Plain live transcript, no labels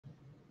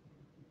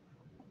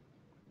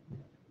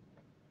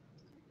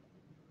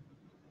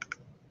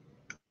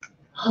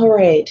All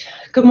right.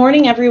 Good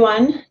morning,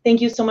 everyone.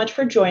 Thank you so much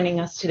for joining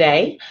us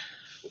today.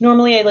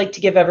 Normally, I like to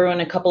give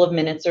everyone a couple of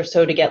minutes or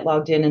so to get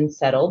logged in and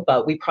settled,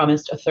 but we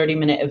promised a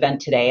 30-minute event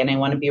today, and I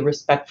want to be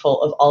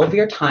respectful of all of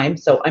your time,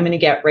 so I'm going to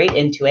get right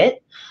into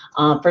it.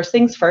 First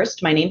things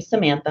first, my name's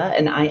Samantha,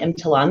 and I am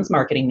Tallan's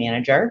marketing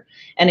manager.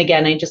 And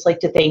again, I'd just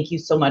like to thank you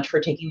so much for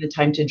taking the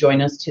time to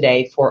join us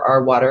today for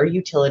our Water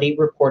Utility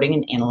Reporting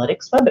and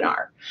Analytics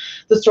webinar.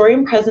 The story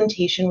and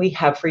presentation we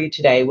have for you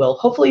today will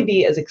hopefully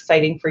be as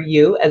exciting for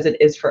you as it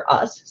is for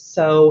us.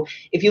 So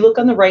if you look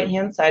on the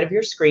right-hand side of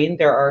your screen,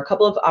 there are a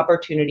couple of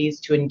opportunities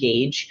to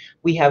engage.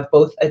 We have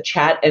both a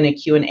chat and a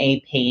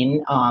Q&A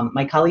pane.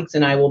 My colleagues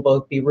and I will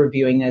both be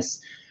reviewing this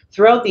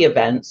throughout the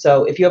event.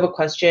 So if you have a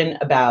question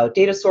about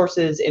data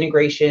sources,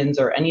 integrations,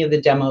 or any of the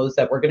demos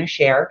that we're going to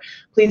share,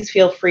 please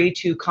feel free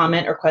to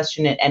comment or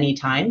question at any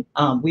time.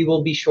 We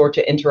will be sure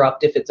to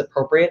interrupt if it's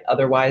appropriate.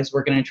 Otherwise,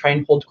 we're going to try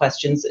and hold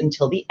questions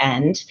until the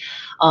end.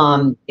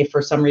 If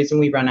for some reason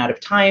we run out of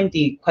time,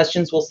 the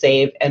questions will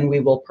save and we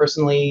will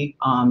personally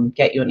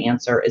get you an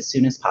answer as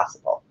soon as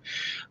possible.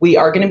 We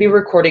are going to be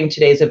recording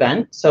today's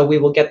event, so we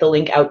will get the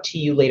link out to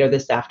you later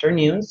this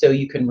afternoon so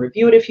you can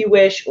review it if you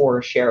wish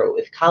or share it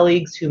with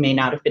colleagues who may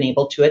not have been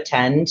able to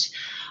attend.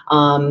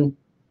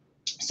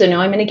 So now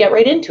I'm going to get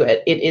right into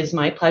it. It is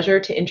my pleasure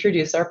to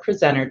introduce our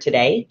presenter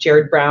today.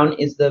 Jared Brown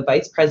is the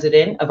Vice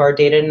President of our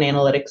Data and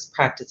Analytics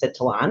practice at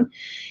Tallan.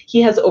 He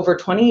has over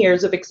 20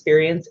 years of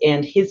experience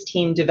and his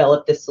team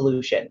developed this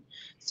solution.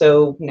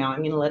 So now I'm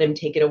going to let him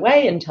take it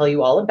away and tell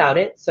you all about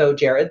it. So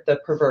Jared, the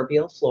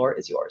proverbial floor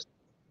is yours.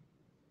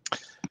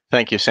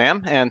 Thank you,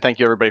 Sam, and thank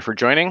you everybody for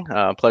joining.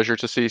 Pleasure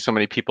to see so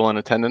many people in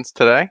attendance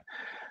today.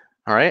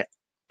 All right.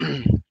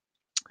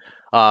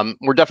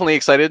 We're definitely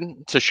excited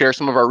to share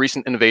some of our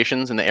recent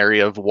innovations in the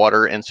area of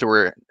water and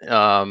sewer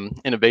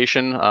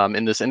innovation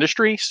in this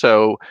industry.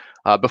 So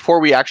before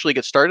we actually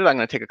get started, I'm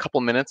going to take a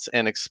couple minutes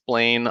and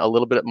explain a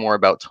little bit more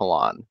about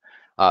Tallan.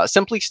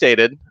 Simply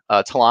stated,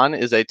 Tallan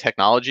is a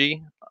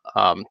technology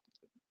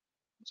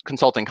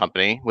consulting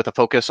company with a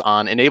focus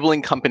on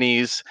enabling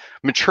companies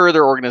mature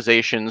their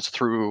organizations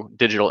through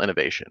digital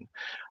innovation.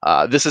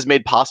 This is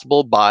made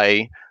possible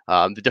by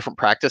the different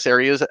practice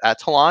areas at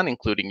Tallan,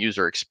 including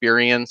user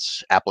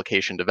experience,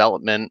 application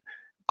development,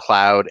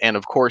 cloud, and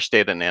of course,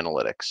 data and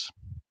analytics.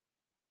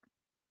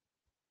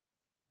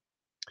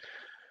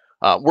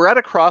 We're at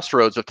a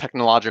crossroads of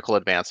technological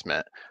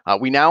advancement.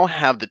 We now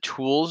have the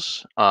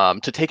tools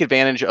to take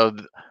advantage of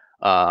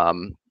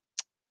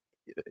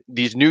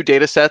these new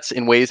data sets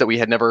in ways that we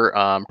had never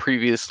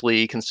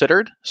previously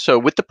considered. So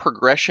with the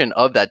progression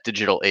of that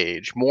digital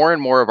age, more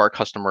and more of our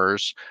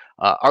customers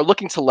are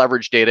looking to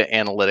leverage data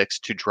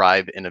analytics to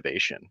drive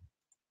innovation.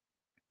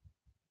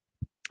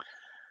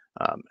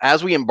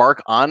 As we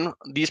embark on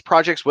these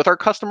projects with our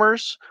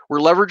customers, we're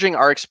leveraging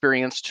our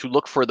experience to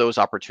look for those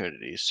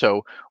opportunities.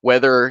 So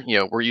whether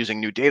we're using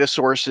new data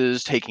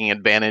sources, taking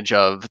advantage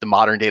of the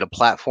modern data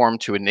platform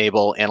to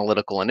enable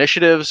analytical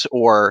initiatives,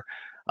 or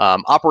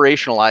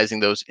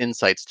operationalizing those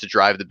insights to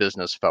drive the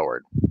business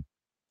forward.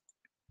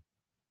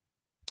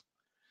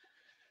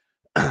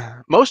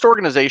 Most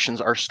organizations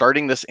are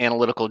starting this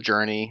analytical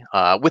journey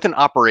with an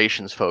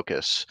operations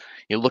focus,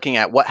 looking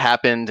at what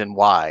happened and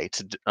why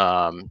to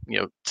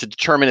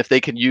determine if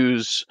they could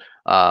use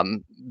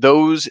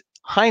those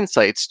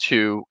hindsights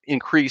to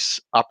increase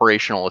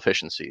operational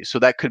efficiency. So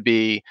that could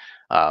be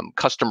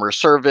customer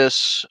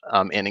service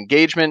and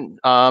engagement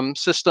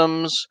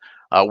systems,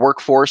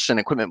 workforce and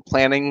equipment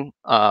planning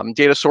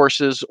data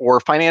sources, or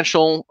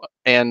financial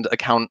and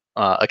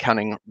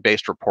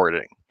accounting-based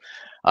reporting.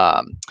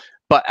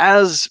 But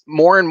as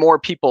more and more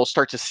people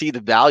start to see the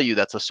value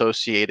that's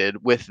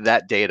associated with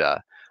that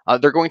data,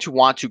 they're going to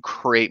want to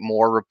create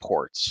more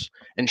reports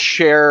and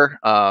share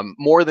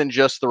more than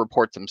just the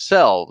reports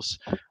themselves.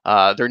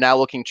 They're now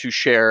looking to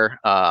share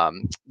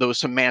those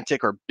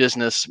semantic or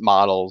business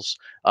models,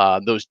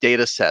 those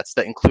data sets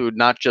that include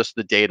not just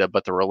the data,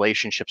 but the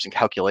relationships and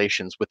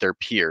calculations with their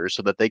peers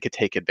so that they could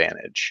take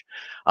advantage.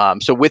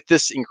 So with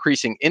this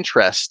increasing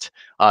interest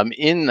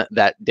in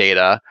that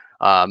data,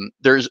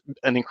 there's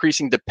an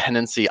increasing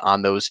dependency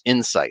on those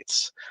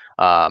insights.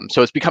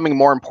 So it's becoming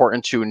more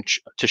important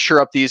to shore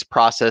up these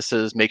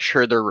processes, make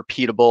sure they're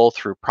repeatable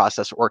through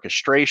process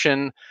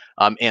orchestration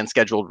and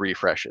scheduled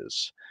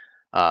refreshes.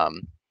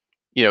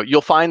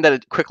 You'll find that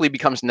it quickly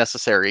becomes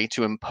necessary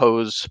to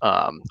impose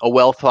a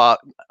well thought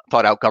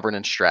out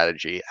governance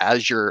strategy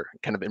as you're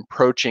kind of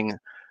approaching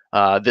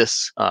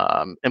this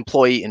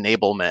employee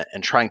enablement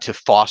and trying to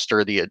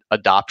foster the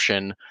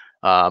adoption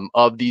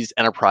of these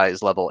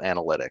enterprise level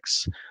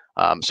analytics.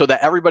 So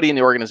that everybody in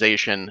the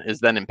organization is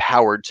then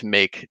empowered to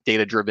make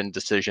data-driven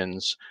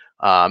decisions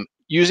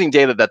using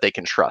data that they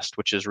can trust,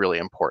 which is really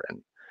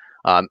important.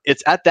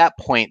 It's at that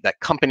point that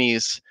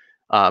companies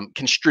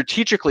can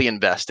strategically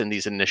invest in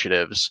these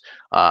initiatives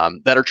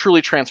that are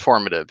truly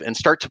transformative and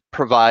start to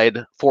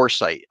provide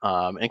foresight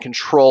and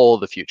control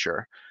the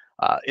future.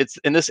 It's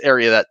in this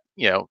area that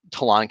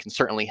Tallan can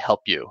certainly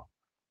help you.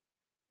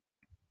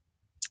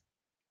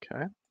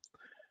 Okay.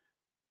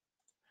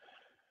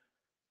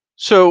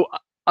 So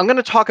I'm going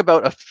to talk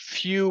about a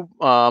few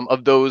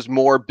of those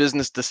more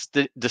business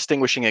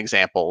distinguishing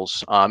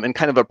examples and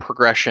kind of a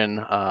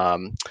progression,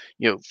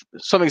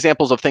 some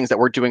examples of things that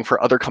we're doing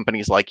for other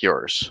companies like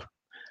yours.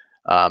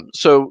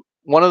 So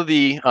one of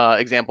the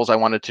examples I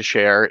wanted to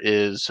share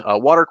is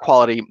water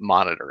quality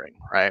monitoring,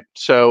 right?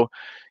 So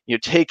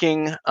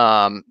taking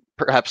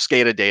perhaps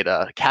SCADA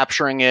data,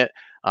 capturing it,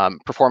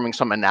 performing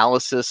some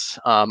analysis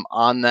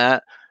on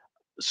that,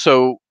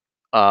 so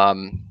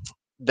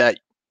that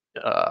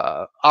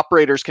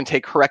operators can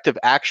take corrective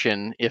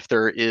action if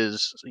there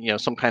is,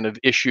 some kind of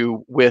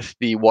issue with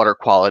the water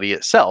quality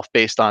itself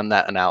based on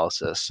that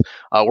analysis.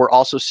 We're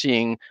also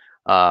seeing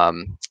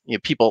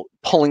people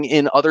pulling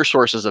in other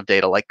sources of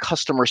data like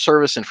customer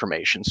service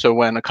information. So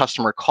when a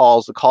customer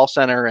calls the call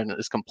center and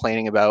is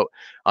complaining about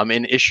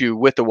an issue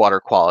with the water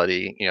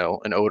quality,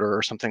 an odor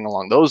or something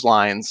along those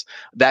lines,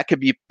 that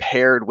could be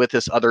paired with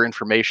this other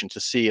information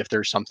to see if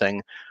there's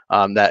something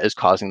that is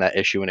causing that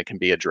issue and it can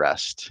be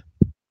addressed.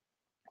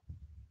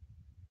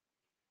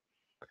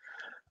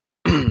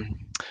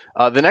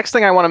 The next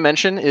thing I want to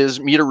mention is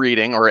meter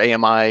reading or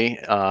AMI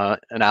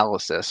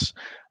analysis.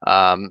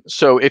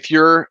 So if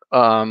you're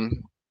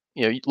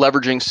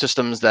leveraging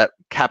systems that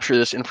capture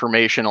this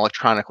information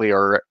electronically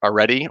or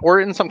already, or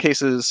in some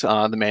cases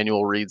the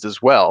manual reads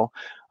as well,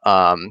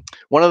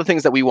 one of the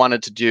things that we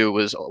wanted to do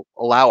was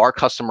allow our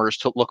customers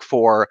to look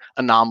for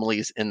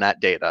anomalies in that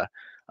data.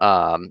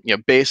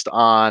 Based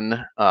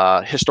on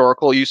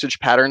historical usage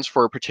patterns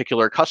for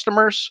particular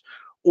customers,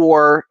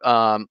 or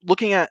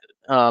looking at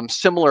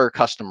similar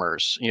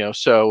customers,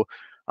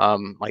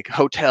 like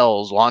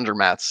hotels,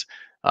 laundromats,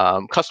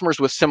 customers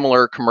with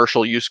similar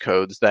commercial use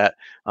codes that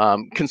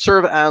can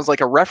serve as like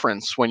a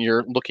reference when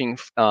you're looking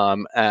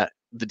at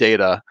the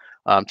data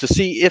to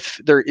see if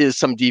there is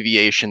some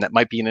deviation that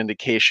might be an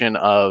indication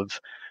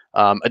of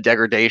a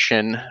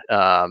degradation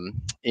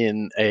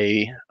in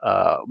a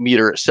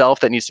meter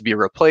itself that needs to be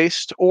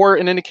replaced, or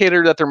an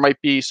indicator that there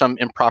might be some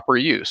improper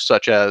use,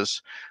 such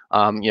as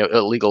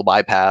illegal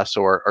bypass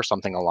or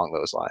something along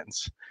those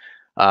lines.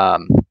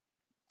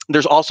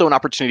 There's also an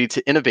opportunity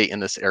to innovate in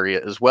this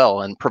area as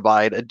well and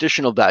provide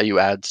additional value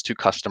adds to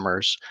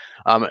customers.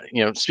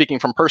 Speaking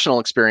from personal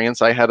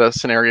experience, I had a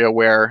scenario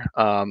where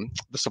the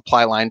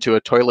supply line to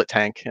a toilet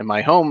tank in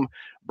my home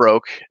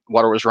broke.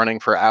 Water was running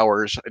for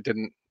hours. I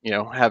didn't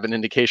have an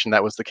indication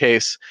that was the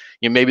case.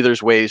 Maybe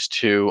there's ways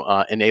to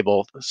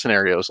enable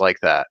scenarios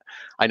like that.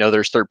 I know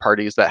there's third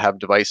parties that have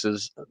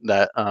devices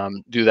that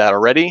do that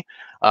already,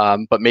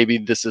 but maybe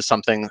this is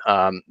something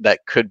that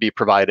could be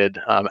provided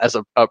as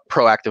a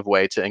proactive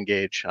way to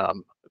engage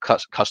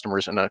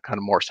customers in a kind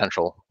of more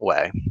central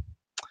way.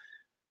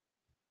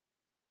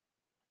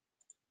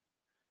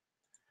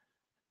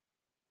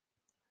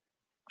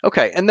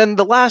 Okay, and then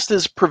the last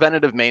is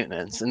preventative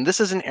maintenance, and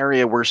this is an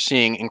area we're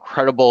seeing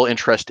incredible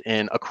interest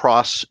in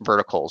across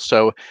verticals.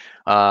 So,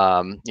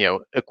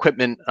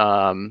 equipment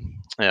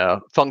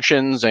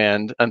functions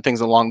and things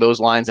along those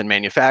lines in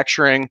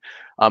manufacturing,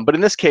 but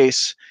in this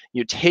case,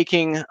 you're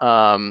taking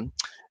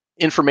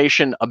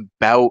information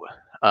about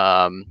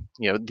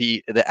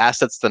the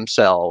assets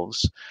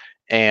themselves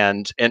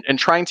and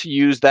trying to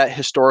use that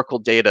historical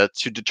data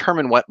to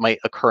determine what might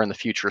occur in the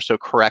future. So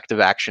corrective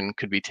action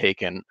could be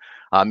taken,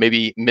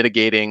 maybe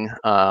mitigating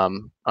a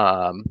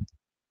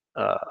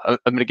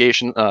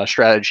mitigation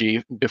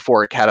strategy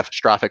before a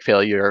catastrophic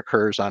failure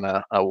occurs on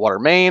a water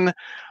main,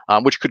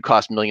 which could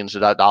cost millions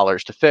of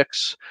dollars to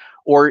fix,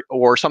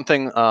 or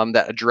something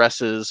that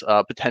addresses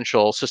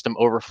potential system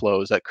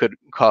overflows that could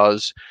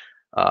cause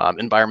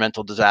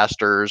environmental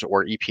disasters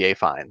or EPA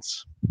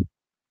fines.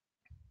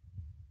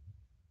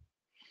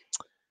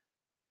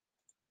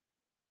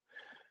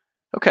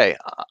 Okay,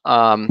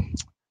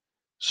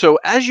 so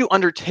as you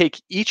undertake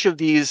each of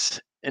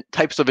these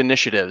types of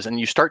initiatives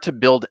and you start to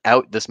build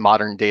out this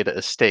modern data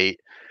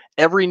estate,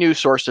 every new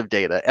source of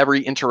data,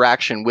 every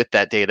interaction with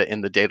that data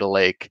in the data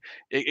lake,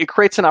 it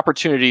creates an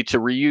opportunity to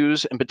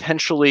reuse and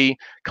potentially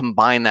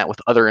combine that with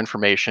other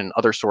information,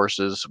 other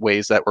sources,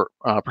 ways that were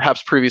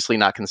perhaps previously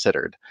not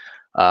considered.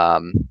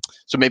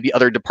 So maybe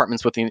other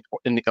departments within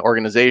the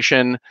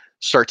organization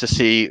start to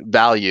see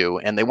value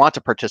and they want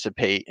to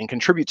participate and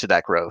contribute to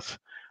that growth.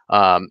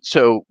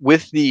 So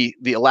with the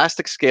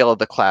elastic scale of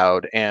the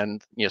cloud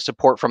and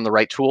support from the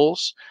right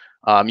tools,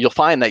 you'll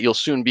find that you'll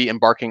soon be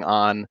embarking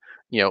on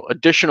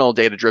additional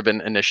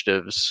data-driven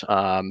initiatives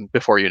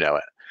before you know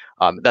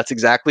it. That's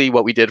exactly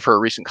what we did for a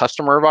recent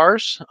customer of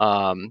ours,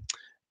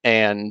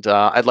 and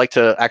I'd like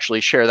to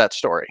actually share that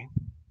story.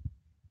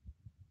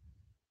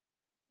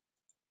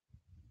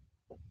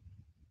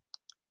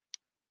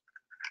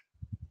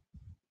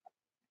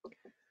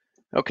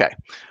 Okay,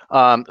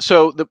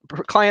 so the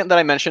client that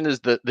I mentioned is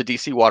the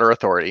DC Water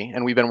Authority,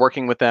 and we've been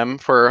working with them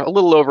for a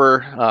little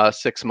over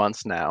 6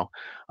 months now,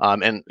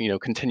 and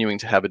continuing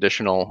to have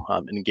additional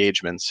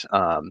engagements.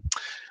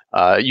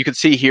 You can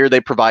see here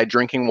they provide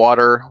drinking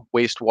water,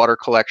 wastewater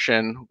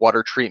collection,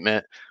 water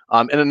treatment,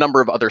 and a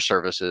number of other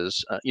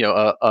services.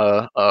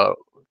 A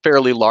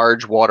fairly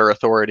large water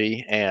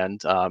authority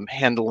and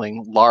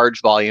handling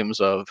large volumes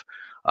of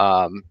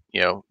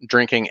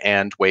drinking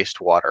and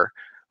wastewater,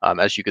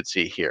 as you could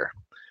see here.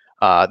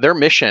 Their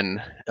mission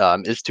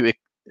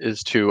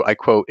is to, I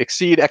quote,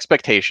 exceed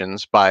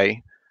expectations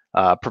by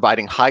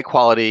providing high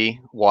quality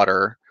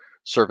water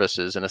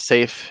services in a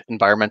safe,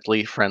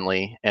 environmentally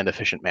friendly, and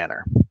efficient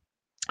manner.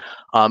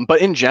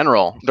 But in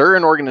general, they're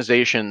an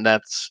organization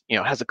that's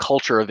has a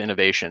culture of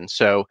innovation.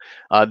 So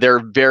they're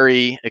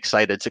very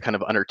excited to kind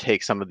of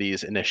undertake some of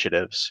these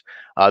initiatives.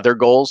 Their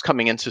goals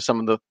coming into some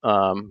of the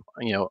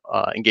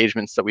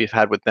engagements that we've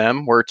had with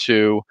them were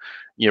to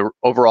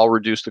overall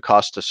reduce the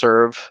cost to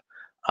serve,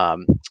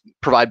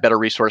 provide better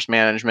resource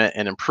management,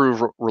 and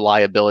improve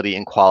reliability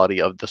and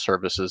quality of the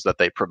services that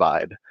they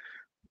provide.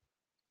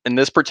 In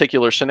this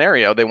particular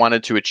scenario, they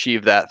wanted to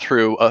achieve that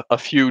through a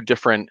few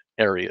different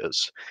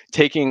areas,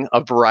 taking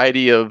a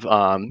variety of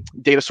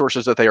data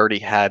sources that they already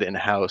had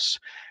in-house,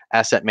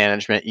 asset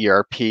management,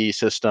 ERP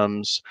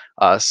systems,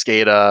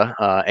 SCADA,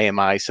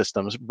 AMI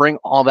systems, bring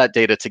all that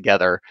data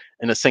together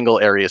in a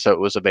single area so it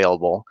was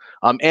available.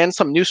 And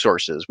some new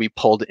sources. We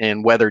pulled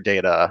in weather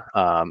data,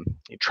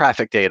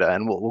 traffic data,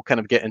 and we'll kind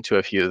of get into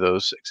a few of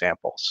those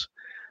examples.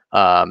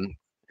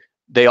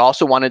 They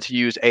also wanted to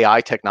use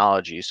AI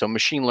technology, so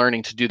machine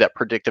learning, to do that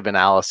predictive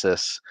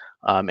analysis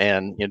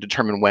and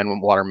determine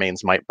when water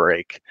mains might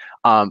break.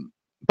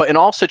 But in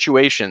all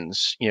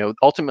situations,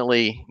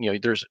 ultimately,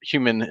 there's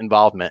human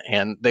involvement,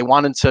 and they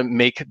wanted to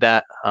make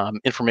that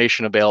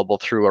information available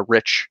through a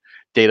rich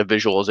data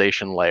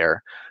visualization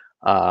layer.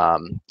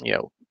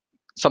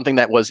 Something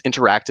that was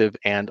interactive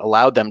and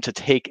allowed them to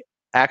take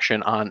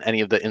action on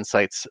any of the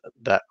insights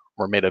that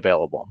were made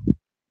available.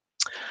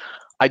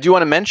 I do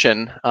want to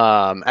mention,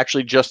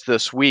 actually, just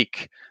this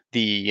week,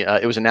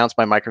 it was announced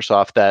by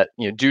Microsoft that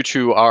due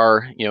to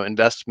our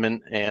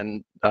investment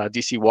and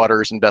DC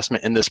Water's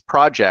investment in this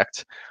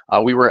project,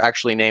 we were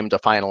actually named a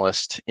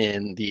finalist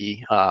in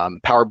the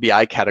Power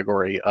BI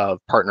category of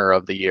Partner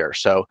of the Year.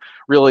 So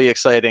really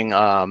exciting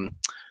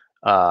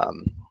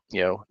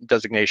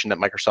designation that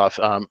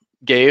Microsoft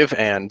gave,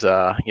 and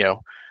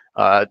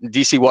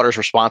DC Water's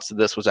response to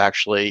this was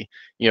actually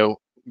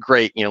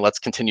great, let's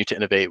continue to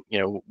innovate,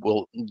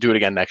 we'll do it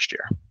again next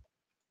year.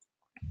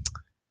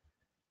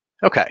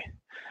 Okay.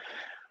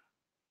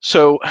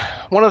 So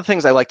one of the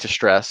things I like to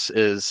stress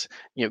is,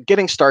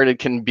 getting started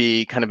can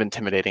be kind of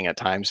intimidating at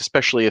times,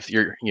 especially if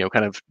you're,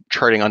 kind of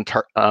traveling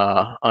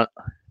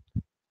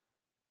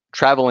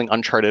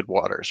uncharted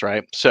waters,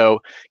 right?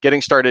 So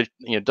getting started,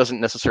 doesn't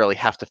necessarily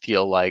have to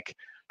feel like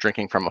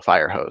drinking from a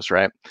fire hose,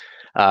 right?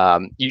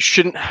 You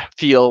shouldn't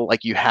feel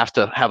like you have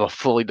to have a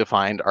fully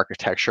defined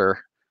architecture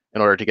in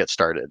order to get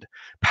started.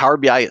 Power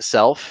BI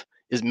itself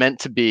is meant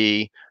to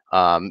be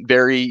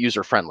very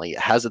user-friendly. It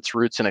has its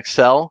roots in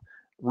Excel,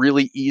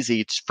 really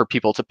easy for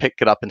people to pick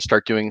it up and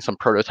start doing some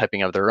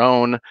prototyping of their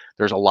own.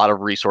 There's a lot of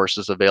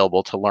resources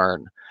available to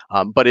learn.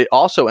 But it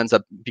also ends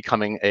up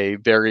becoming a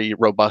very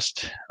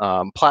robust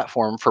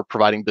platform for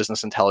providing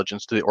business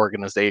intelligence to the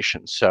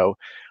organization. So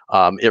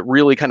it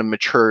really kind of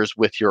matures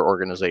with your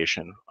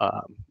organization,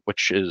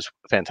 which is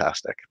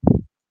fantastic.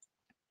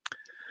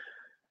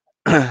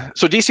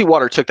 So DC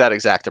Water took that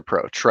exact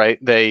approach, right?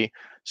 They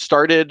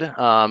started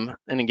an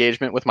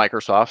engagement with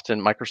Microsoft,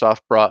 and Microsoft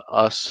brought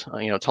us,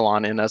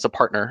 Tallan, in as a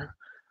partner.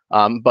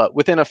 But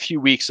within a few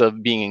weeks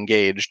of being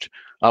engaged,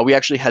 we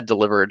actually had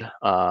delivered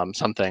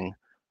something,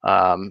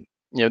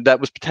 that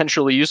was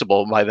potentially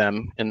usable by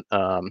them, and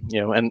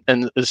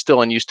and is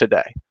still in use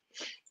today.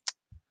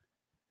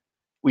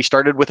 We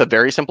started with a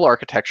very simple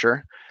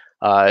architecture.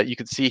 You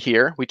can see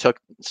here, we took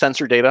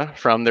sensor data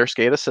from their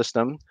SCADA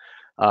system.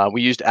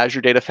 We used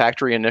Azure Data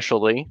Factory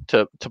initially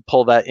to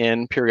pull that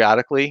in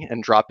periodically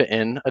and drop it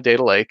in a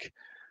data lake.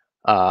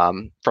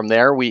 From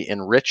there, we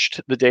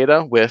enriched the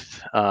data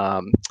with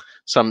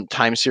some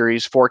time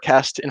series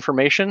forecast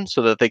information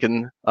so that they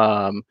can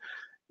kind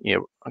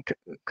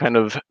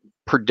of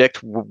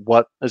predict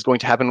what is going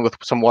to happen with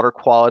some water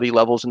quality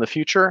levels in the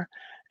future.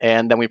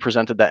 And then we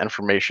presented that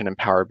information in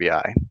Power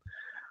BI.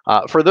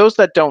 For those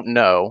that don't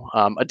know,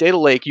 a data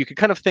lake, you could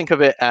kind of think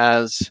of it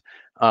as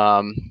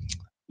a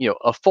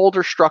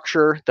folder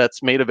structure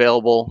that's made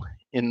available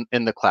in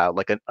the cloud,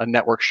 like a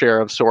network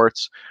share of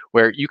sorts,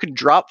 where you can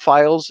drop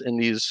files in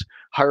these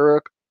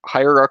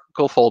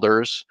hierarchical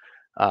folders,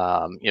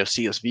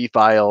 CSV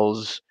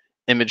files,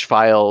 image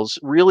files.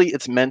 Really,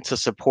 it's meant to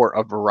support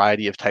a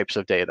variety of types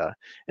of data.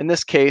 In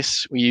this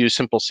case, we use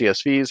simple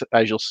CSVs,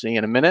 as you'll see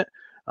in a minute.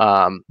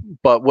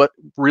 But what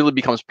really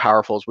becomes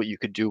powerful is what you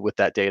could do with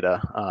that data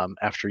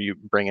after you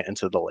bring it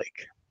into the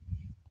lake.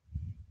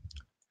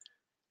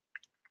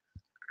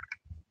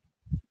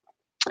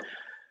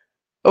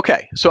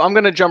 Okay, so I'm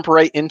going to jump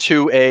right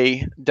into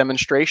a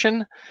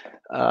demonstration.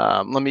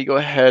 Let me go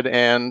ahead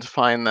and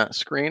find that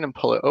screen and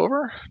pull it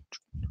over.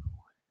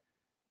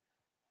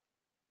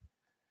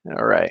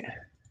 All right.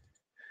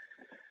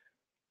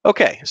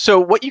 Okay, so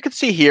what you can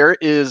see here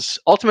is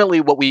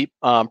ultimately what we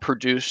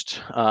produced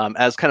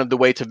as kind of the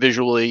way to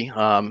visually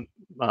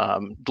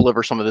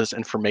deliver some of this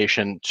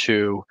information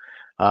to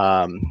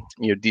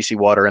DC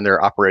Water and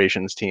their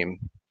operations team.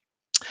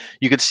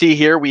 You can see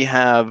here we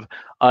have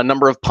a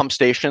number of pump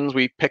stations.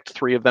 We picked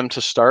 3 of them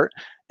to start,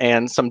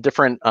 and some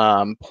different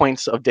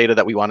points of data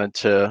that we wanted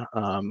to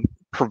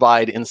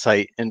provide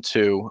insight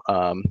into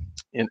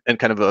in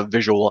kind of a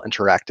visual,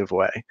 interactive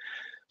way.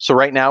 So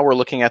right now we're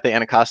looking at the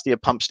Anacostia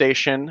pump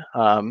station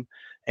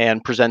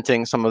and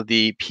presenting some of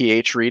the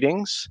pH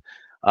readings.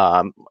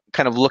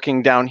 Kind of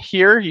looking down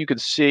here, you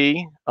could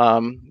see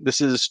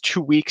this is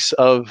 2 weeks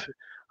of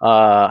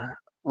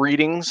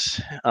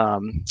readings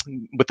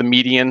with the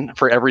median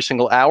for every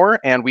single hour,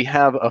 and we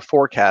have a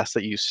forecast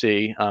that you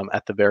see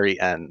at the very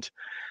end.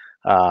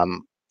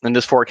 And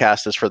this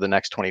forecast is for the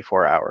next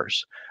 24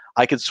 hours.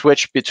 I could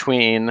switch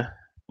between,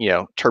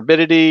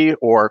 turbidity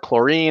or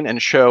chlorine and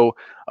show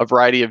a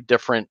variety of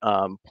different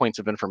points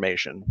of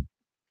information.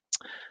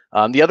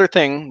 The other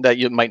thing that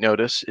you might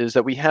notice is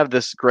that we have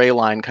this gray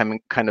line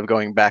kind of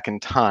going back in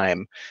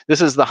time.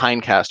 This is the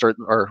hindcast,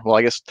 or well,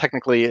 I guess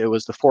technically it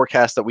was the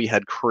forecast that we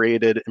had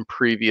created in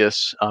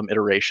previous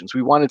iterations.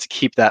 We wanted to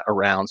keep that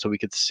around so we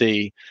could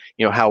see,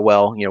 how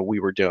well, we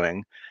were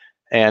doing.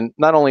 And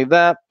not only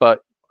that,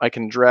 but I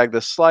can drag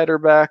this slider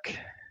back,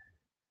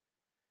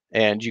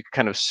 and you can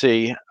kind of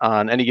see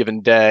on any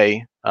given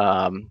day,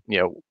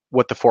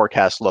 what the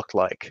forecast looked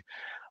like.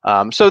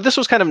 So this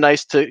was kind of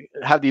nice to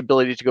have the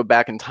ability to go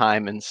back in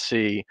time and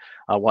see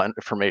what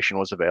information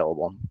was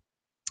available.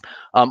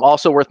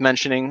 Also worth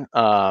mentioning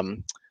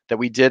that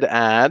we did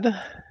add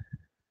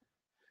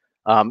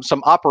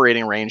some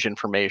operating range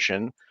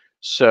information.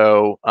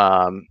 So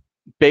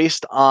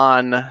based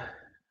on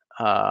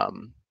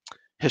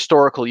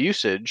historical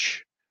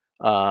usage,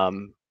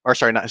 or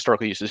sorry, not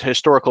historical usage,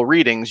 historical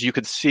readings, you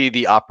could see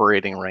the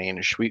operating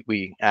range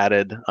we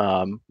added,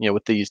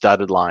 with these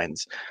dotted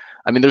lines.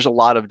 I mean, there's a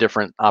lot of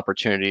different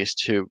opportunities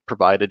to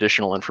provide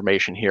additional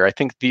information here. I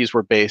think these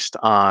were based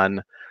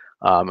on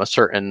a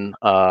certain,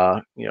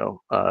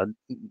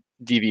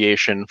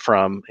 deviation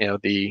from,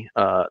 the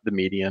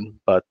median,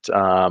 but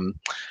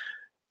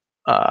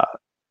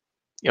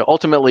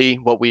ultimately,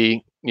 what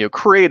we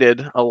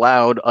created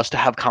allowed us to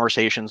have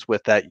conversations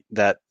with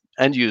that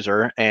end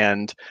user,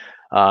 and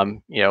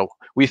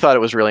we thought it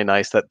was really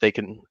nice that they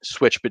can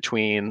switch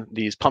between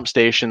these pump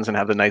stations and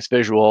have the nice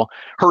visual.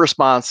 Her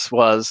response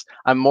was,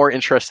 "I'm more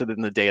interested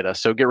in the data,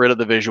 so get rid of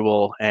the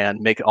visual and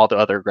make all the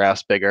other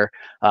graphs bigger,"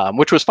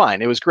 which was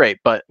fine. It was great,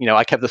 but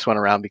I kept this one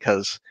around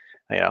because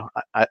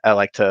I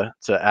like to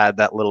add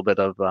that little bit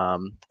of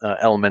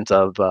element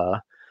of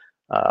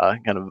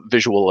kind of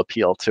visual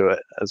appeal to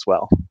it as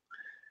well.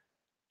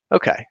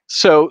 Okay,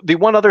 so the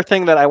one other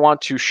thing that I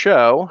want to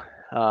show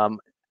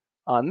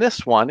on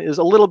this one is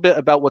a little bit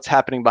about what's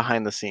happening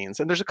behind the scenes.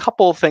 And there's a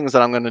couple of things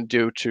that I'm going to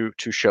do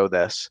to show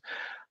this.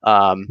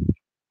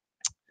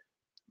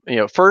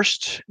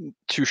 First,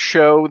 to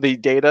show the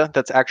data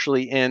that's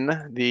actually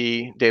in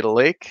the data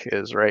lake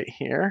is right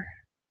here.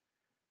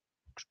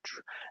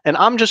 And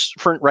I'm just,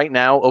 for right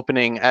now,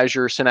 opening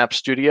Azure Synapse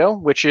Studio,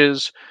 which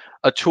is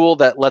a tool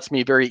that lets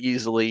me very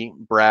easily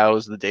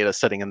browse the data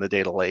setting in the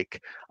data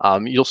lake.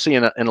 You'll see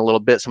in a little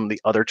bit some of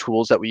the other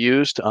tools that we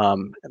used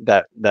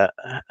that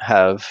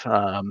have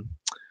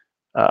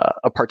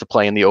a part to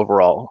play in the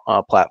overall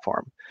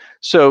platform.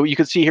 So you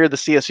can see here the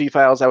CSV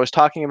files I was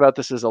talking about.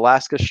 This is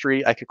Alaska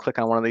Street. I could click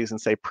on one of these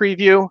and say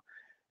preview,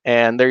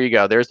 and there you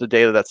go. There's the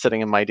data that's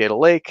sitting in my data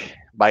lake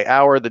by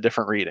hour, the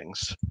different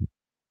readings.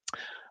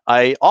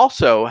 I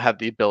also have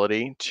the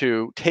ability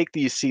to take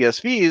these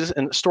CSVs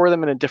and store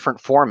them in a different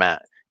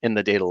format in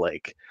the data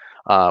lake.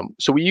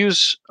 So we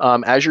use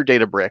Azure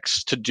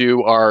Databricks to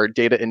do our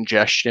data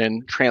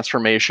ingestion,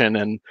 transformation,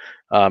 and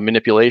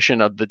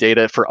manipulation of the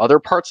data for other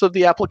parts of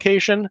the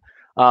application.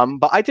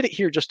 But I did it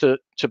here just to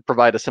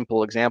provide a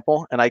simple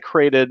example. And I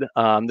created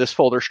this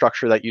folder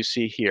structure that you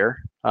see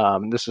here.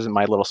 This is in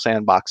my little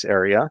sandbox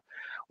area,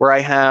 where I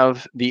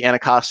have the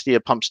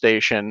Anacostia pump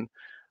station,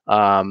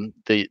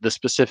 the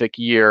specific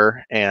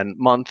year and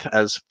month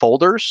as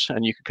folders,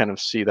 and you can kind of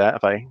see that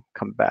if I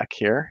come back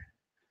here.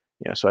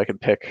 So I can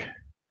pick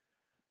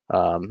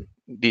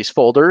these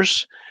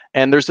folders,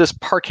 and there's this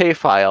Parquet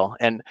file.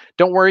 And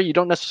don't worry, you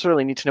don't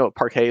necessarily need to know what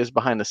Parquet is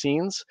behind the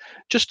scenes.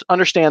 Just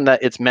understand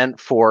that it's meant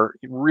for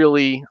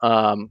really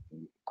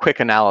quick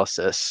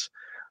analysis.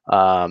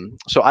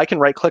 So I can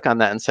right click on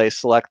that and say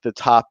select the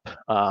top.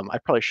 I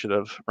probably should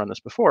have run this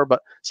before,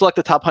 but select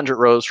the top 100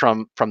 rows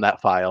from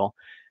that file.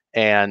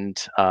 And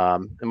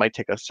it might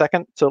take a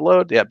second to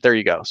load. Yep, there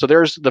you go. So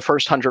there's the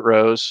first 100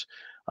 rows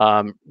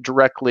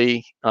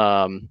directly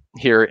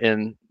here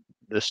in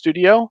the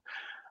studio.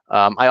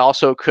 I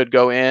also could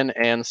go in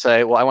and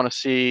say, well, I want to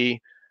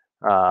see,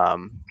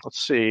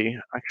 let's see,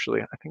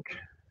 actually, I think I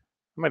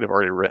might have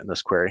already written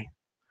this query.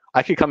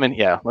 I could come in,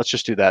 yeah, let's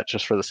just do that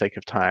just for the sake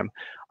of time.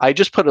 I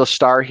just put a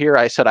star here.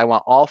 I said I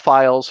want all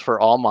files for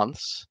all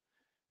months,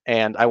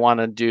 and I want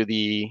to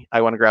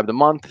grab the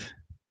month,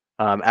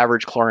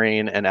 average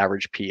chlorine, and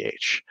average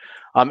pH.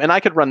 And I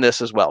could run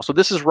this as well. So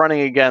this is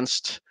running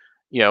against,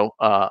 oh,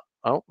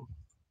 I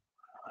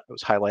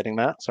was highlighting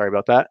that. Sorry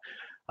about that.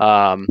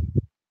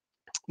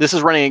 This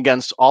is running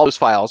against all those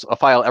files, a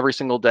file every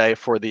single day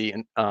for the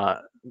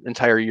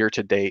entire year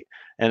to date,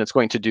 and it's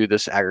going to do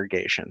this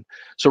aggregation.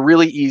 So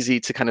really easy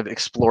to kind of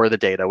explore the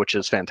data, which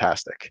is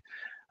fantastic.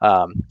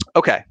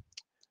 Okay.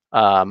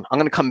 I'm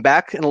going to come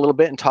back in a little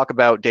bit and talk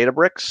about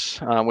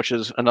Databricks, which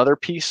is another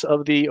piece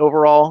of the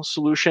overall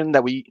solution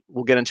that we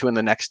will get into in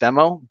the next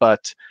demo.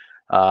 But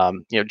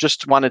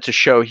just wanted to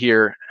show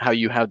here how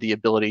you have the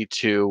ability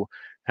to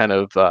kind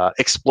of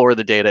explore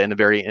the data in a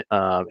very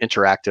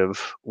interactive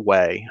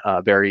way,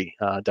 very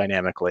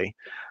dynamically.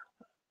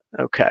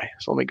 Okay,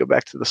 so let me go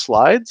back to the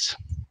slides.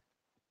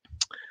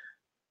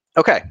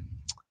 Okay,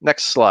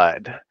 next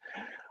slide.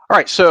 All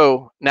right,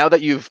 so now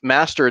that you've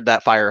mastered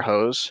that fire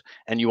hose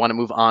and you want to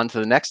move on to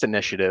the next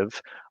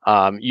initiative,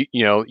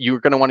 you're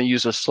going to want to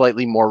use a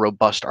slightly more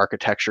robust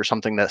architecture,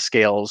 something that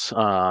scales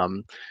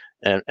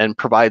and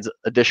provides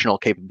additional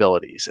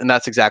capabilities. And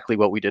that's exactly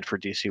what we did for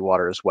DC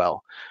Water as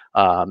well.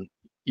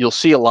 You'll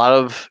see a lot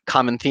of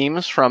common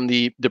themes from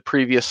the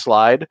previous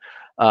slide.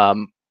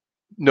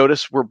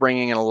 Notice we're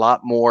bringing in a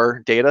lot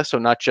more data, so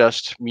not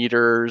just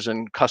meters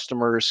and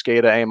customers,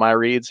 SCADA, AMI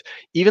reads,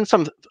 even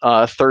some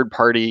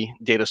third-party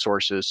data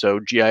sources, so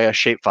GIS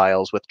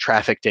shapefiles with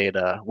traffic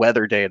data,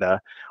 weather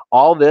data.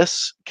 All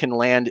this can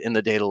land in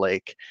the data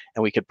lake,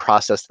 and we could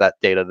process that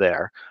data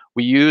there.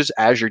 We use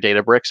Azure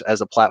Databricks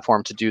as a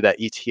platform to do that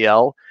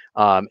ETL.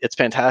 It's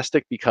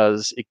fantastic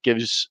because it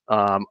gives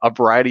a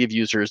variety of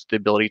users the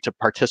ability to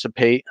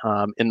participate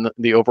in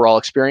the overall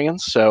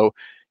experience. So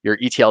your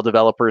ETL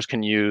developers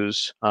can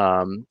use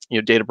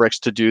Databricks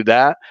to do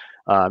that.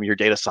 Your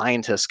data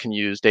scientists can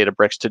use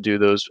Databricks to do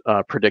those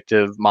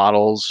predictive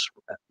models,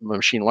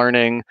 machine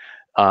learning,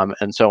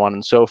 and so on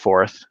and so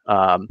forth.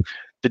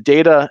 The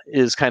data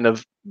is kind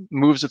of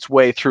moves its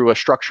way through a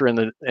structure in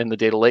the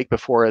data lake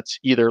before it's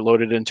either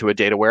loaded into a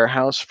data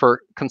warehouse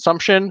for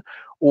consumption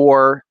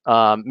or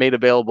made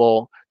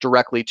available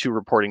directly to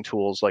reporting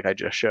tools like I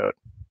just showed.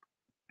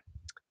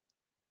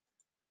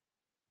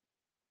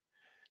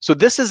 So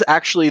this is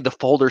actually the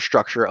folder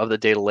structure of the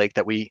data lake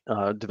that we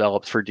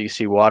developed for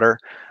DC Water.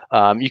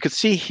 You can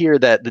see here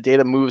that the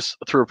data moves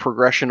through a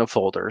progression of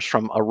folders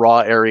from a raw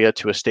area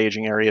to a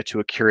staging area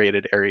to a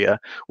curated area,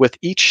 with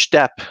each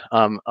step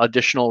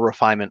additional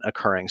refinement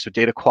occurring. So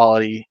data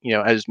quality,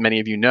 as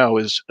many of you know,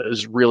 is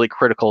really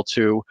critical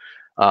to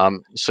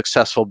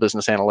successful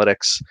business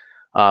analytics.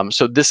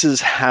 So this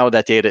is how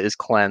that data is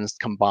cleansed,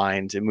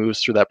 combined, it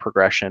moves through that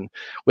progression.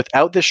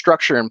 Without this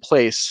structure in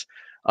place,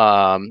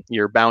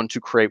 you're bound to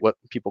create what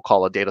people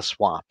call a data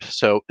swamp.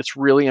 So it's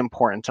really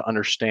important to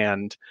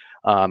understand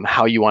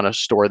how you want to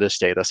store this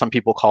data. Some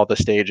people call the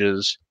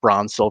stages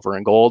bronze, silver,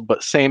 and gold,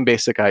 but same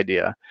basic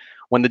idea.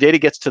 When the data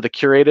gets to the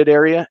curated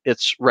area,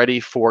 it's ready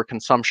for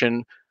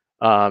consumption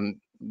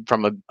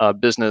from a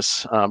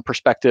business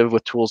perspective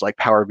with tools like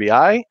Power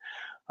BI.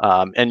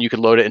 And you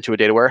can load it into a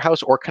data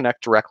warehouse or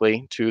connect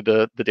directly to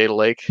the data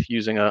lake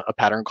using a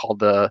pattern called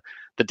the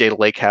data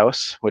lake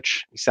house,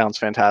 which sounds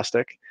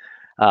fantastic.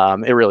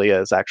 It really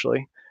is,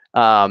 actually.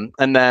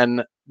 And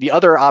then the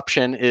other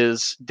option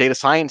is data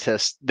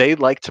scientists. They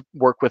like to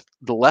work with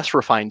the less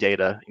refined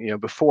data,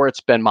 before it's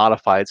been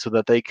modified, so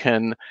that they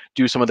can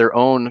do some of their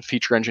own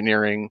feature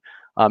engineering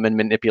and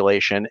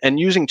manipulation, and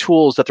using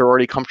tools that they're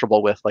already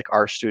comfortable with, like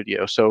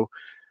RStudio. So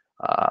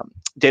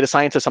data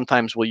scientists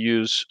sometimes will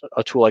use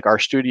a tool like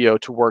RStudio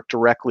to work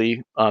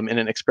directly in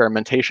an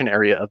experimentation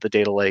area of the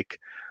data lake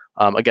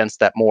against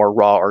that more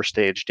raw or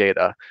staged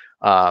data.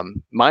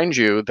 Mind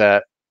you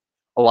that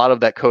a lot of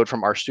that code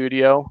from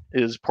RStudio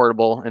is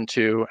portable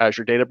into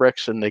Azure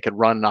Databricks, and they could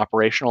run and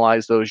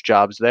operationalize those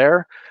jobs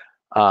there.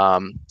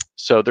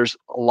 So there's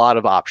a lot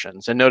of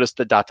options. And notice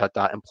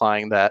the ...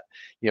 implying that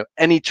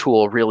any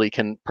tool really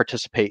can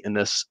participate in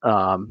this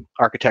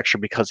architecture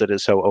because it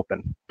is so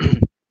open.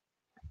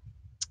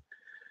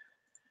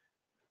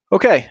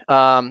 Okay,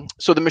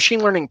 so the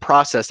machine learning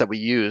process that we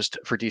used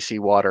for DC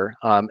Water,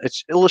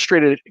 it's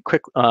illustrated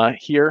quick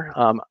here.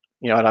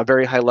 At a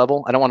very high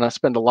level. I don't want to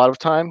spend a lot of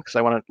time because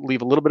I want to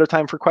leave a little bit of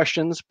time for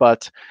questions,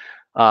 but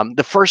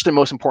the first and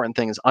most important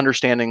thing is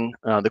understanding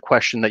the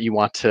question that you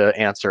want to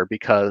answer,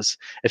 because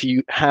if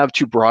you have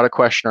too broad a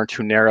question or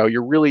too narrow,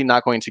 you're really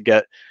not going to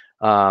get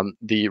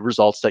the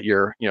results that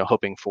you're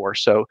hoping for.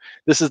 So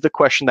this is the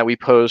question that we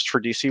posed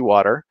for DC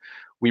Water.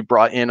 We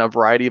brought in a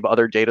variety of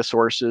other data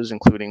sources,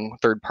 including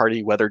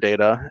third-party weather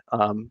data,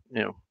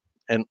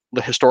 and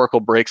the historical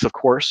breaks, of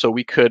course. So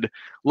we could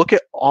look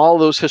at all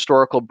those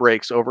historical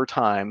breaks over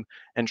time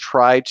and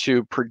try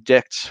to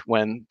predict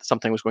when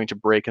something was going to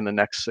break in the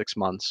next 6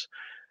 months.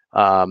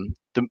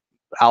 The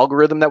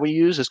algorithm that we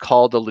use is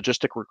called the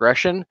logistic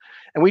regression.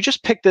 And we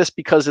just picked this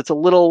because it's a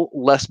little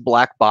less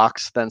black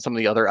box than some of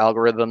the other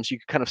algorithms. You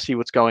can kind of see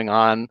what's going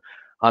on.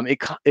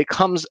 It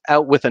comes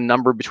out with a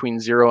number between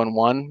 0 and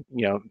 1,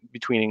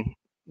 between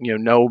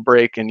no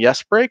break and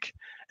yes break.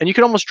 And you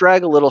can almost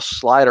drag a little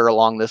slider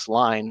along this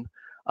line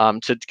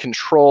to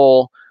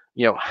control,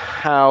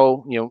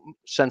 how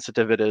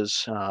sensitive it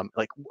is,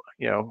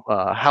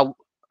 how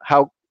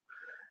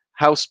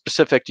how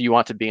specific do you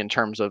want to be in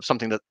terms of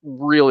something that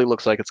really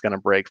looks like it's going to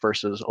break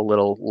versus a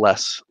little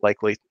less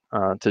likely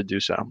to do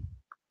so?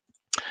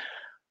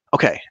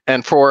 Okay,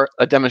 and for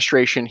a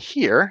demonstration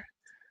here,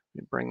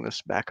 let me bring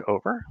this back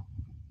over.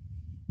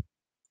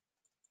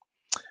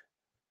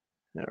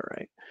 All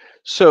right.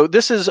 So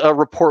this is a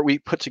report we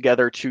put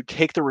together to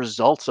take the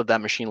results of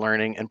that machine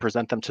learning and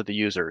present them to the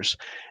users.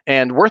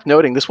 And worth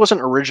noting, this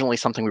wasn't originally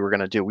something we were going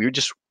to do. We were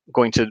just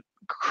going to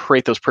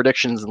create those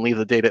predictions and leave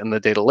the data in the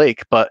data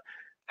lake. But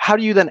how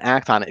do you then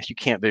act on it if you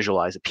can't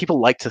visualize it?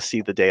 People like to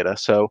see the data.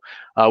 So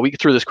we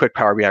threw this quick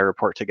Power BI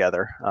report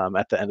together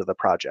at the end of the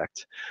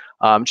project.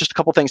 Just a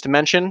couple things to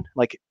mention,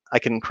 like I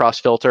can cross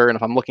filter, and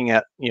if I'm looking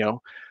at,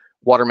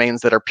 water mains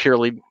that are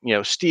purely,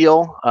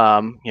 steel,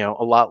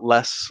 a lot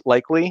less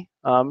likely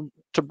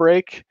to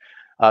break.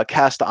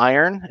 Cast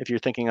iron, if you're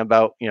thinking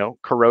about,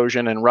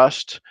 corrosion and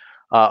rust,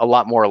 a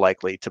lot more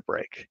likely to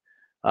break.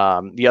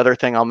 The other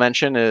thing I'll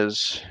mention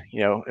is,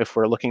 if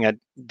we're looking at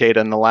data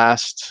in the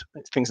last,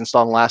 things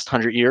installed in the last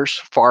 100 years,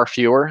 far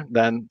fewer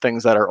than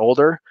things that are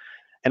older.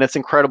 And it's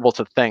incredible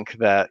to think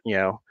that,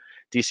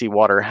 DC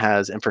Water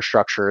has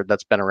infrastructure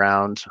that's been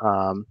around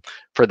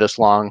for this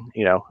long,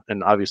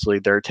 and obviously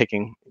they're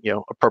taking,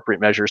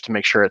 appropriate measures to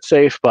make sure it's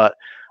safe, but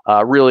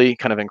really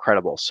kind of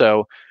incredible.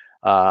 So,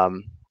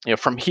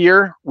 from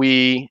here,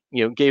 we,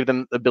 gave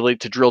them the ability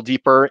to drill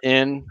deeper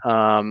in,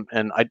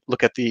 and I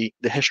look at the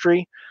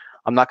history.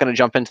 I'm not going to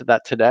jump into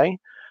that today.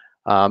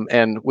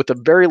 And with the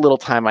very little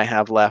time I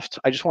have left,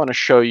 I just want to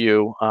show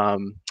you,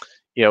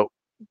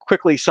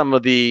 quickly some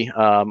of the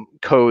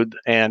code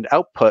and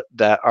output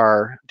that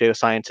our data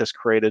scientists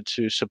created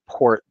to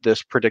support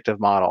this predictive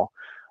model.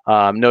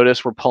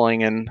 Notice we're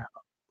pulling in,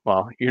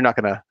 well, you're not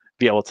going to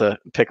be able to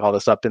pick all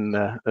this up in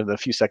the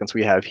few seconds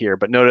we have here,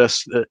 but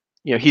notice that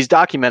he's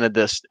documented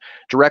this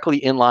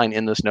directly inline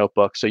in this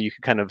notebook, so you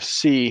can kind of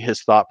see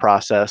his thought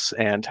process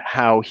and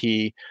how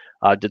he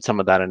did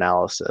some of that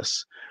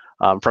analysis.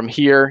 From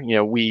here,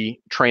 we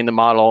train the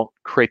model,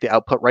 create the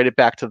output, write it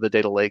back to the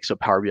data lake so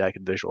Power BI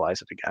can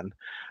visualize it again.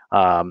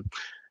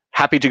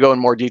 Happy to go in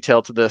more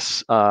detail to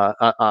this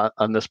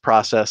on this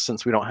process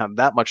since we don't have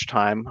that much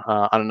time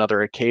on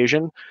another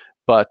occasion,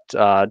 but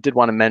did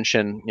want to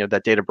mention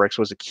that Databricks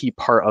was a key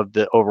part of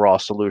the overall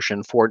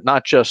solution for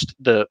not just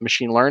the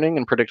machine learning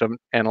and predictive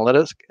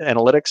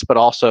analytics, but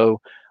also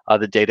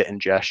the data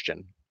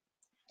ingestion.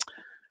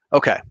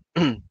 Okay.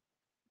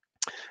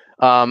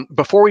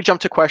 Before we jump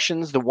to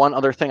questions, the one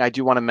other thing I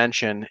do want to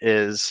mention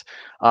is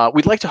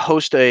we'd like to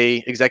host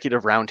a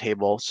executive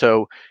roundtable.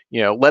 So,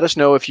 let us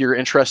know if you're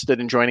interested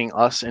in joining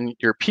us and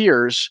your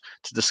peers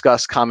to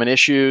discuss common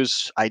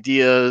issues,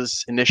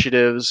 ideas,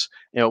 initiatives,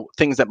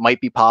 things that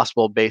might be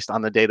possible based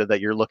on the data that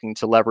you're looking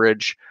to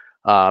leverage.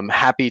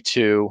 Happy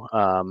to,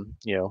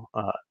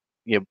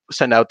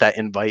 send out that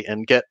invite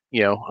and get,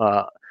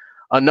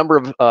 a number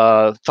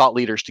of thought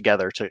leaders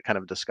together to kind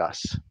of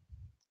discuss.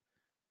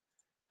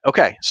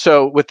 Okay,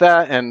 so with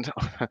that, and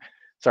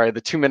sorry,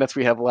 the 2 minutes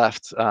we have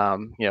left,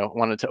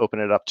 wanted to open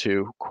it up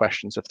to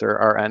questions if there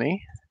are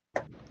any.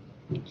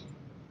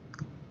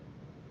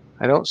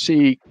 I don't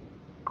see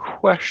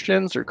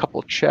questions or a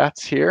couple of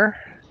chats here.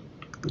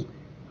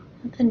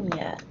 Nothing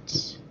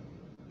yet.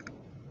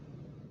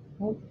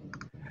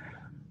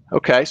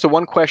 Okay, so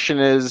one question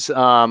is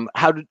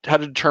how to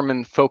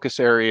determine focus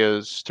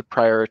areas to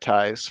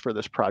prioritize for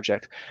this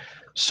project.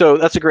 So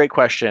that's a great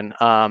question.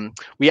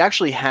 We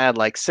actually had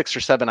like 6 or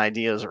 7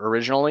 ideas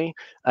originally.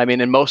 I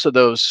mean, and most of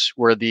those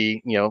were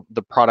the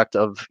product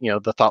of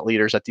the thought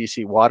leaders at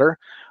DC Water.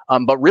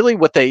 But really,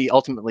 what they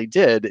ultimately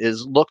did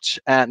is looked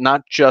at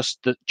not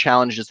just the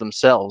challenges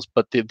themselves,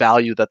 but the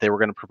value that they were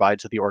going to provide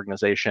to the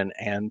organization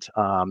and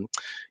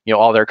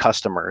all their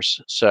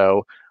customers.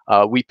 So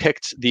we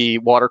picked the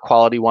water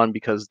quality one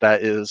because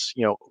that is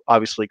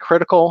obviously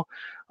critical.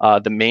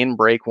 The main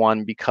break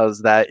one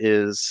because that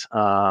is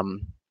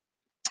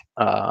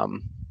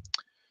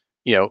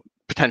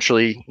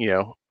potentially,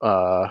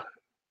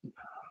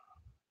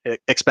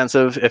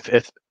 expensive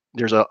if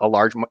there's a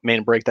large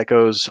main break that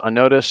goes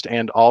unnoticed,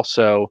 and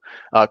also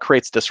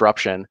creates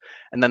disruption.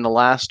 And then the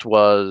last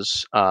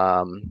was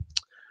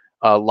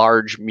a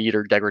large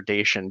meter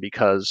degradation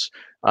because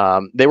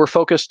they were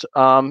focused,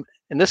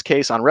 in this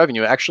case, on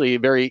revenue. Actually, a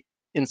very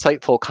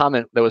insightful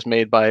comment that was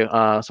made by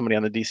somebody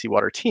on the DC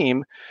Water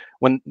team.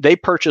 When they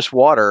purchase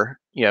water,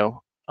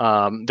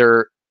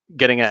 they're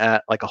getting it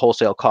at like a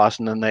wholesale cost,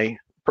 and then they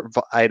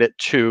provide it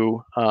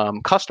to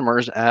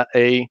customers at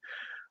a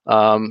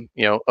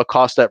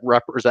cost that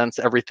represents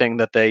everything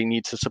that they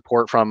need to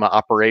support from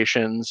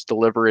operations,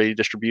 delivery,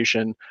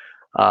 distribution.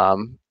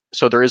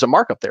 So there is a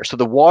markup there. So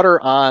the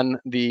water on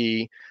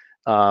the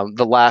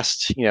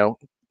last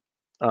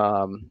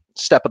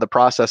step of the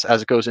process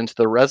as it goes into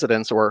the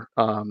residence or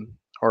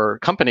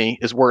company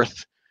is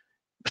worth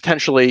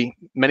potentially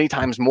many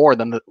times more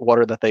than the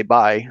water that they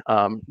buy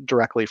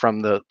directly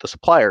from the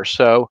supplier.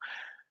 So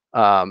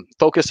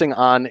focusing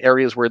on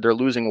areas where they're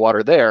losing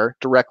water there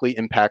directly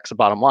impacts the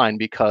bottom line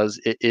because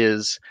it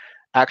is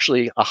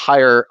actually a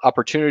higher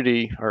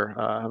opportunity, or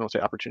I don't say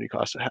opportunity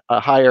cost, a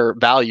higher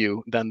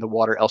value than the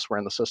water elsewhere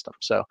in the system.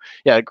 So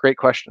yeah, great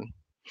question.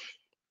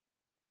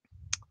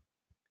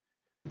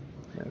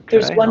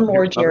 There's Okay, one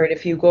more, Jared,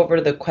 if you go over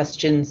to the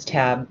questions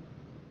tab.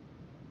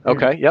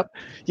 Okay, yep.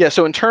 Yeah,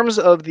 so in terms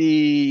of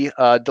the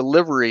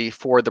delivery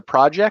for the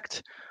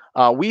project,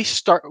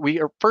 we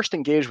are first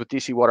engaged with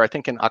DC Water, I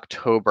think in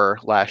October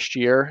last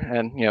year,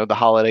 and the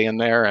holiday in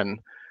there, and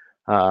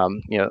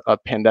a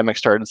pandemic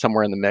started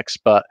somewhere in the mix,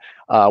 but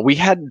we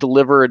had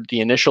delivered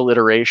the initial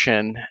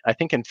iteration, I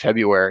think in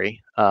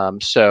February.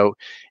 So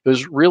it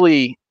was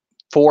really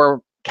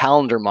 4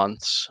 calendar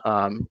months,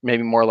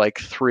 maybe more like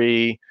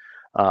 3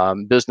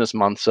 business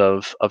months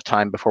of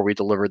time before we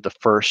delivered the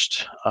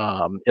first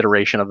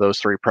iteration of those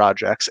 3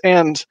 projects.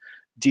 And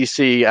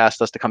DC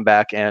asked us to come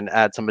back and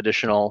add some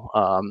additional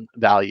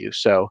value.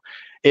 So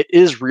it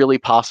is really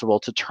possible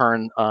to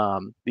turn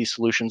these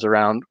solutions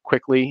around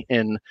quickly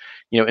in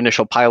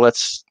initial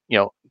pilots,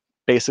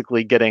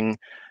 basically getting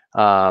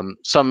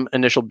some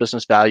initial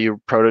business value,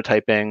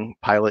 prototyping,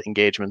 pilot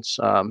engagements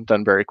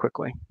done very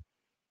quickly.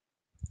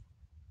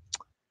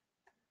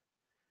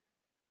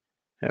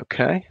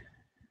 Okay.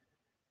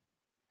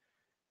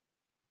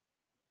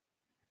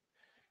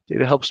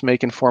 Data helps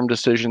make informed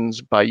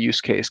decisions by use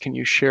case. Can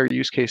you share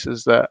use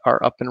cases that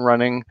are up and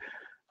running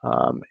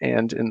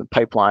and in the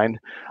pipeline?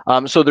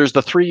 So there's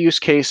the 3 use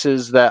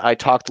cases that I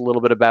talked a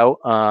little bit about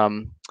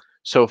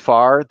so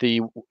far: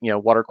 the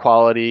water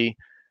quality,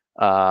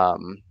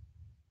 the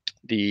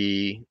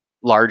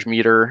large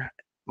meter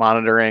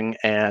monitoring,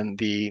 and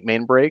the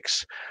main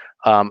breaks.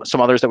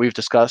 Some others that we've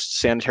discussed: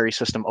 sanitary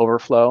system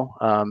overflow.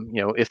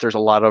 If there's a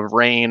lot of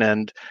rain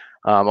and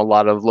a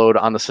lot of load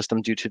on the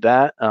system due to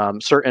that,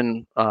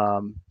 certain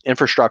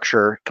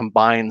infrastructure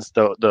combines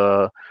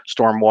the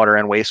storm water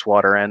and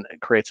wastewater and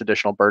creates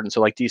additional burden. So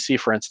like DC,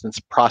 for instance,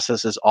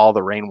 processes all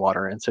the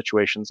rainwater in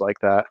situations like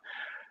that.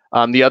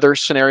 The other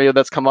scenario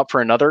that's come up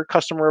for another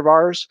customer of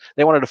ours,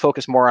 they wanted to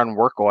focus more on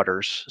work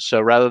orders. So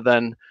rather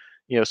than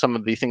some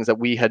of the things that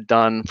we had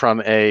done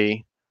from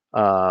a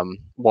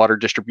water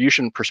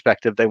distribution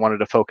perspective, they wanted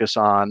to focus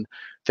on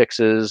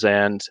fixes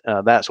and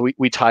that. So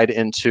we tied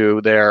into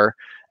their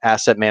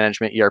asset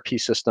management ERP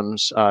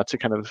systems to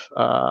kind of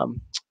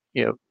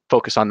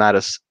focus on that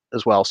as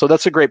well. So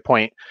that's a great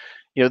point.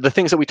 The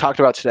things that we talked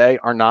about today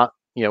are not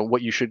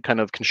what you should kind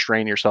of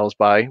constrain yourselves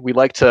by. We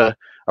like to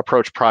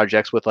approach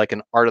projects with like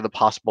an art of the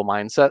possible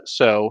mindset.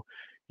 So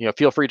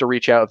feel free to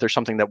reach out if there's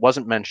something that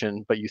wasn't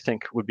mentioned but you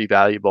think would be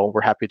valuable.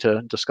 We're happy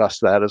to discuss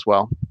that as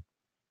well.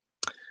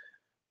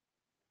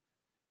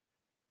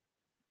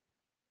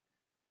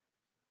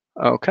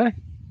 Okay.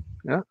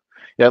 Yeah.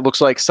 It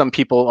looks like some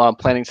people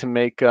planning to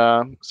make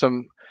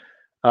some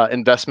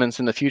investments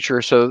in the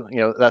future. So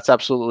that's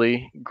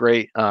absolutely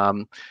great.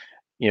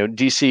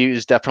 DC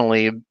is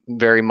definitely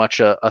very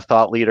much a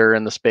thought leader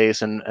in the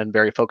space and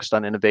very focused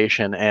on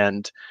innovation.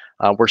 And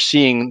we're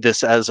seeing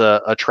this as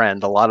a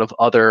trend. A lot of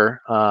other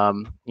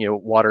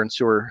water and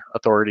sewer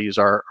authorities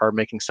are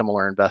making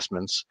similar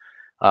investments.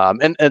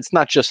 And it's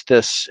not just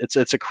this.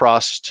 It's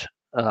across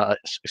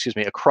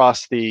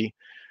across the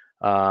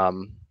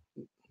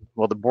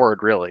the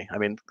board, really. I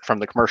mean, from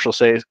the commercial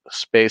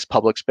space,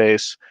 public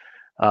space.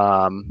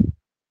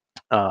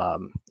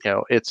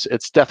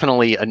 It's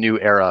definitely a new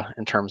era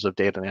in terms of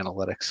data and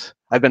analytics.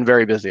 I've been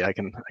very busy. I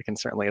can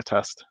certainly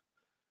attest.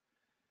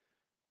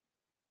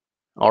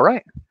 All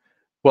right.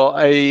 Well,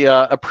 I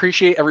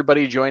appreciate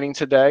everybody joining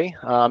today.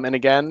 And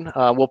again,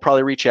 we'll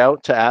probably reach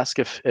out to ask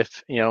if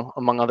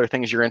among other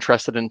things, you're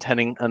interested in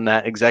attending on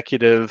that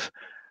executive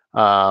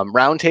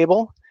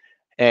roundtable.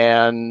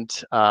 And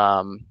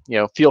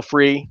feel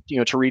free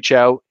to reach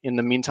out in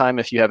the meantime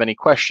if you have any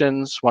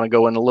questions, want to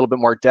go in a little bit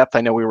more depth.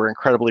 I know we were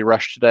incredibly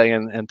rushed today,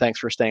 and thanks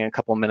for staying a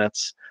couple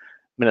minutes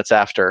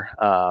after.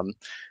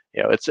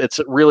 It's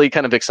really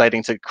kind of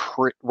exciting to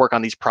work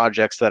on these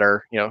projects that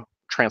are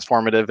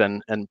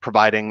transformative and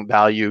providing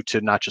value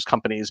to not just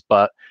companies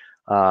but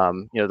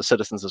the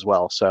citizens as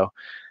well. So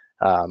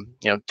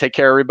take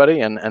care,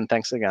 everybody, and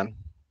thanks again.